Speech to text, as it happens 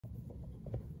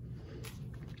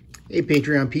Hey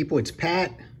Patreon people, it's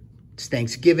Pat. It's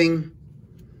Thanksgiving.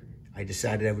 I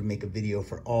decided I would make a video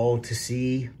for all to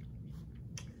see.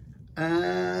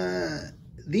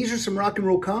 These are some rock and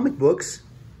roll comic books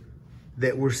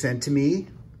that were sent to me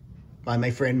by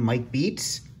my friend Mike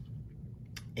Bietz.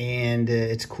 And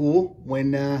it's cool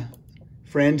when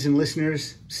friends and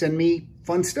listeners send me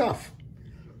fun stuff.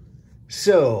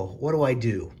 So what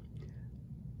do?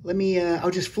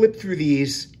 I'll just flip through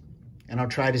these and I'll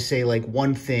try to say like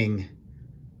one thing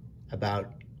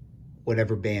about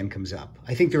whatever band comes up.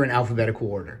 I think they're in alphabetical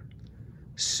order.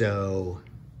 So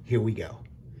here we go.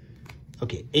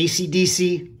 Okay,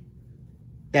 AC/DC,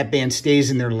 that band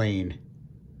stays in their lane.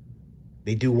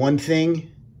 They do one thing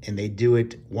and they do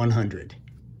it 100.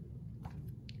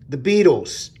 The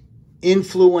Beatles,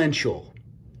 influential.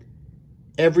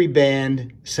 Every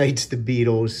band cites the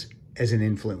Beatles as an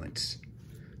influence.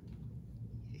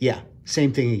 Yeah,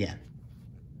 same thing again.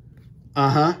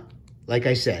 Like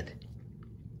I said.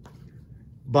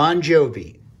 Bon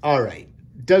Jovi, all right,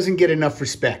 doesn't get enough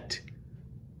respect,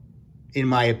 in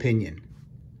my opinion.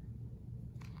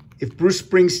 If Bruce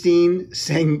Springsteen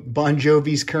sang Bon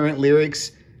Jovi's current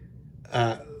lyrics,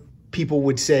 people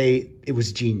would say it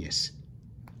was genius.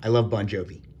 I love Bon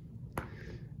Jovi.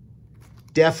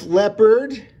 Def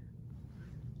Leppard,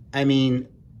 I mean,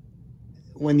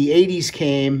 when the 80s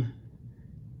came,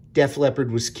 Def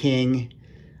Leppard was king.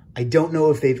 I don't know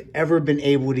if they've ever been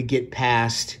able to get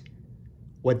past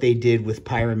what they did with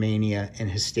Pyromania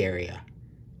and Hysteria.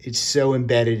 It's so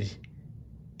embedded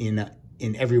in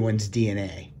everyone's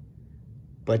DNA.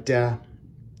 But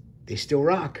they still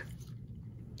rock.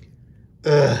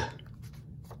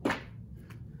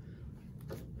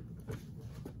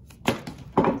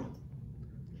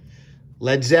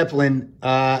 Led Zeppelin,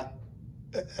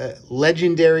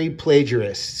 legendary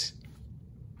plagiarists.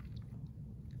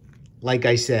 Like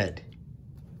I said.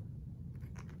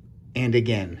 And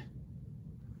again.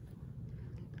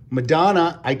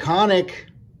 Madonna, iconic.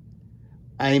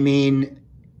 I mean,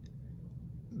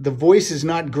 the voice is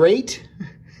not great.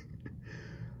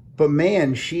 But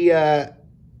man, she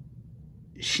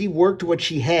worked what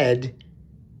she had.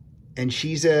 And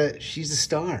she's a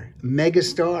star. Mega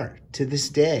star to this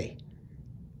day.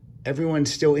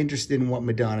 Everyone's still interested in what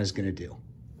Madonna's going to do.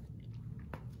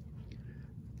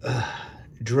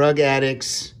 Drug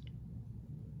addicts,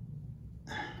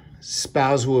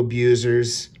 spousal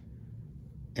abusers,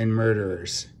 and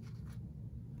murderers.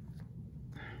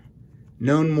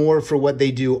 Known more for what they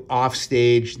do off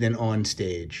stage than on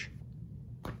stage.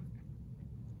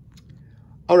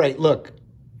 All right, look,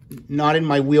 not in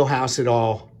my wheelhouse at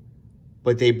all,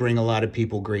 but they bring a lot of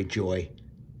people great joy,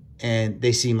 and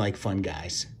they seem like fun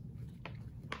guys.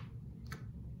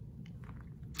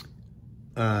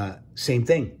 Same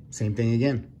thing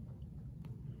again.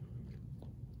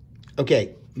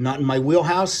 Okay, not in my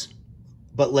wheelhouse,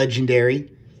 but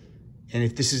legendary. And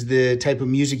if this is the type of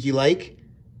music you like,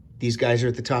 these guys are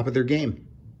at the top of their game.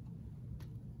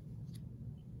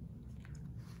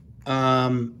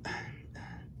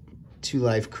 Two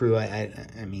Live Crew,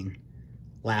 I mean,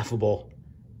 laughable.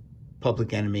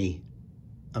 Public Enemy,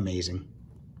 amazing.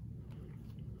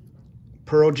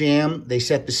 Pearl Jam, they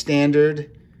set the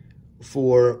standard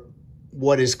for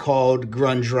what is called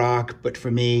grunge rock, but for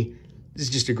me, this is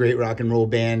just a great rock and roll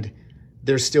band.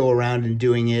 They're still around and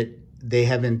doing it. They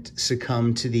haven't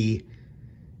succumbed to the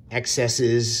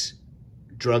excesses,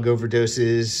 drug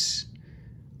overdoses,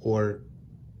 or,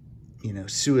 you know,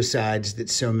 suicides that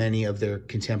so many of their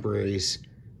contemporaries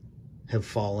have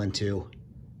fallen to.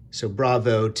 So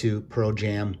bravo to Pearl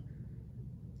Jam.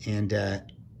 And,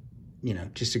 you know,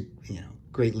 just,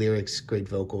 great lyrics, great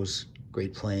vocals,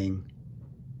 great playing.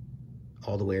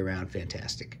 All the way around,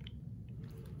 fantastic.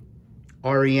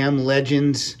 REM,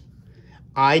 legends.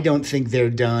 I don't think they're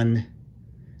done.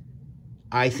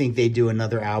 I think they do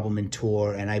another album and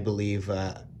tour, and I believe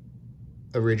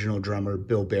original drummer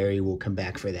Bill Berry will come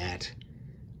back for that.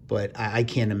 But I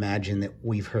can't imagine that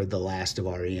we've heard the last of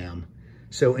REM.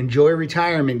 So enjoy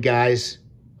retirement, guys,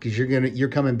 because you're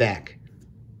coming back.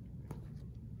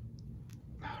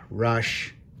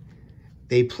 Rush.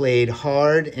 They played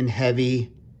hard and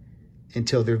heavy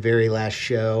until their very last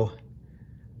show.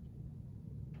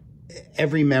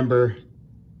 Every member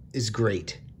is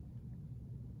great.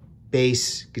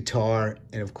 Bass, guitar,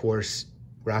 and of course,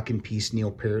 rock in peace,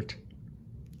 Neil Peart.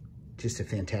 Just a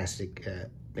fantastic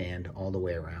band all the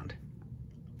way around.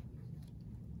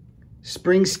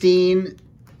 Springsteen,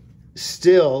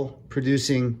 still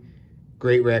producing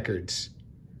great records.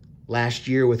 Last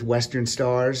year with Western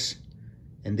Stars,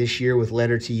 and this year with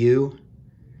Letter to You.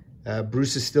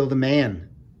 Bruce is still the man.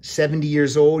 70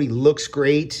 years old, he looks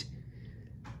great.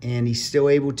 and he's still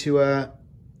able to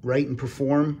write and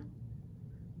perform,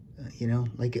 you know,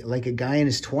 like a guy in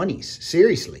his 20s.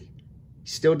 Seriously, he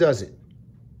still does it.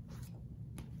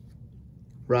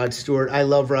 Rod Stewart. I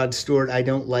love Rod Stewart. I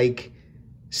don't like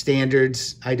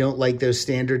Standards. I don't like those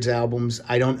Standards albums.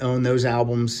 I don't own those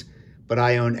albums, but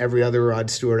I own every other Rod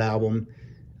Stewart album.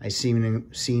 I've seen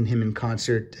him in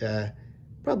concert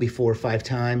probably 4 or 5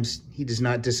 times. He does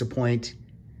not disappoint.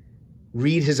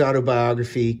 Read his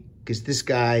autobiography, because this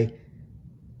guy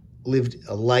lived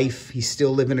a life. He's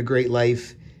still living a great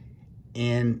life.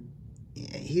 And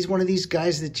he's one of these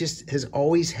guys that just has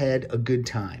always had a good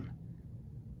time,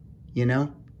 you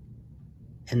know?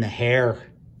 And the hair,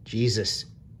 Jesus.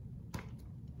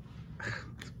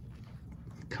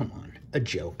 Come on, a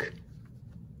joke.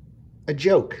 A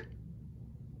joke.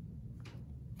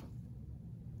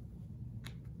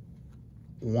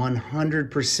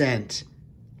 100%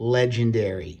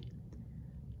 legendary.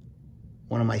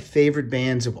 One of my favorite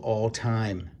bands of all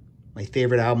time. My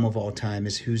favorite album of all time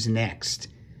is Who's Next.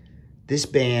 This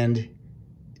band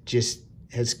just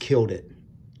has killed it.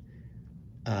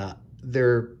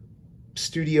 Their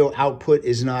studio output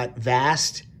is not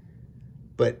vast,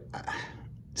 but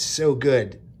so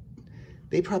good.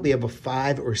 They probably have a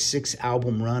 5 or 6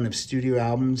 album run of studio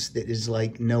albums that is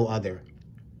like no other.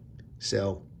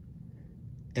 So,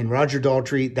 and Roger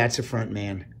Daltrey, that's a front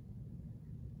man.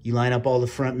 You line up all the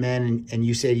front men and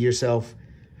you say to yourself,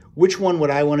 which one would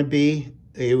I want to be?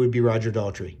 It would be Roger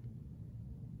Daltrey.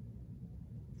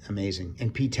 Amazing.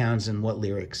 And Pete Townsend, what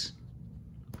lyrics.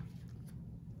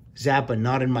 Zappa,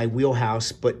 not in my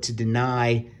wheelhouse, but to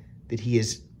deny that he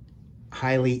is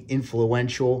highly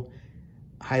influential,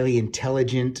 highly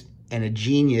intelligent, and a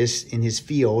genius in his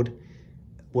field,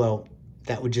 well,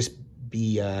 that would just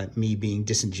be me being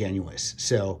disingenuous.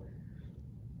 So,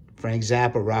 Frank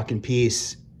Zappa, rock in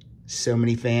peace. So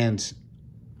many fans.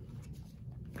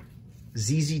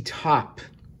 ZZ Top.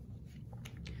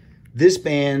 This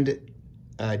band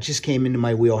just came into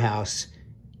my wheelhouse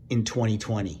in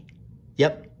 2020.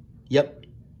 Yep.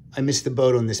 I missed the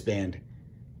boat on this band.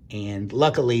 And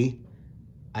luckily,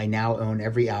 I now own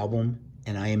every album,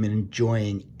 and I am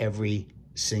enjoying every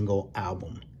single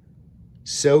album.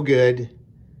 So good.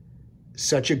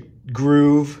 Such a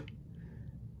groove.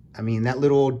 I mean, that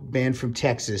little old band from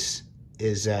Texas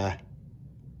is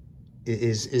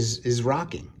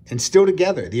rocking, and still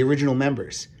together. The original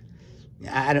members.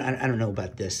 I don't know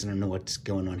about this. I don't know what's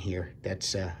going on here.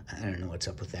 That's I don't know what's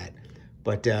up with that.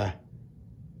 But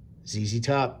ZZ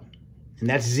Top, and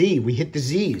that's Z. We hit the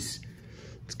Z's.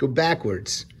 Let's go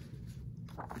backwards.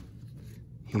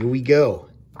 Here we go.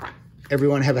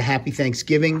 Everyone have a happy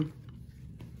Thanksgiving.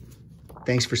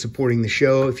 Thanks for supporting the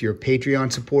show. If you're a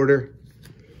Patreon supporter,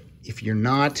 if you're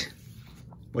not,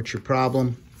 what's your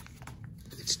problem?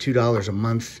 It's $2 a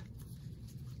month.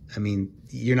 I mean,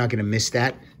 you're not going to miss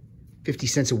that. 50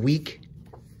 cents a week.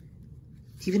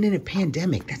 Even in a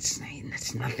pandemic, that's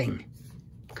nothing.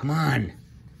 Come on.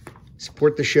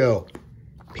 Support the show.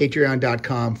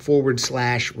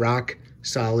 Patreon.com/Rock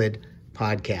Solid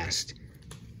Podcast.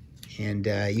 And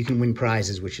you can win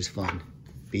prizes, which is fun.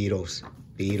 Beatles.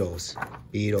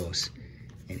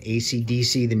 And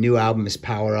AC/DC, the new album is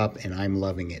Power Up, and I'm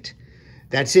loving it.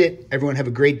 That's it. Everyone have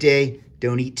a great day.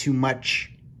 Don't eat too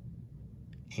much.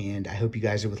 And I hope you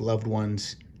guys are with loved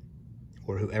ones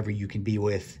or whoever you can be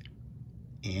with.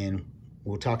 And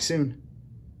we'll talk soon.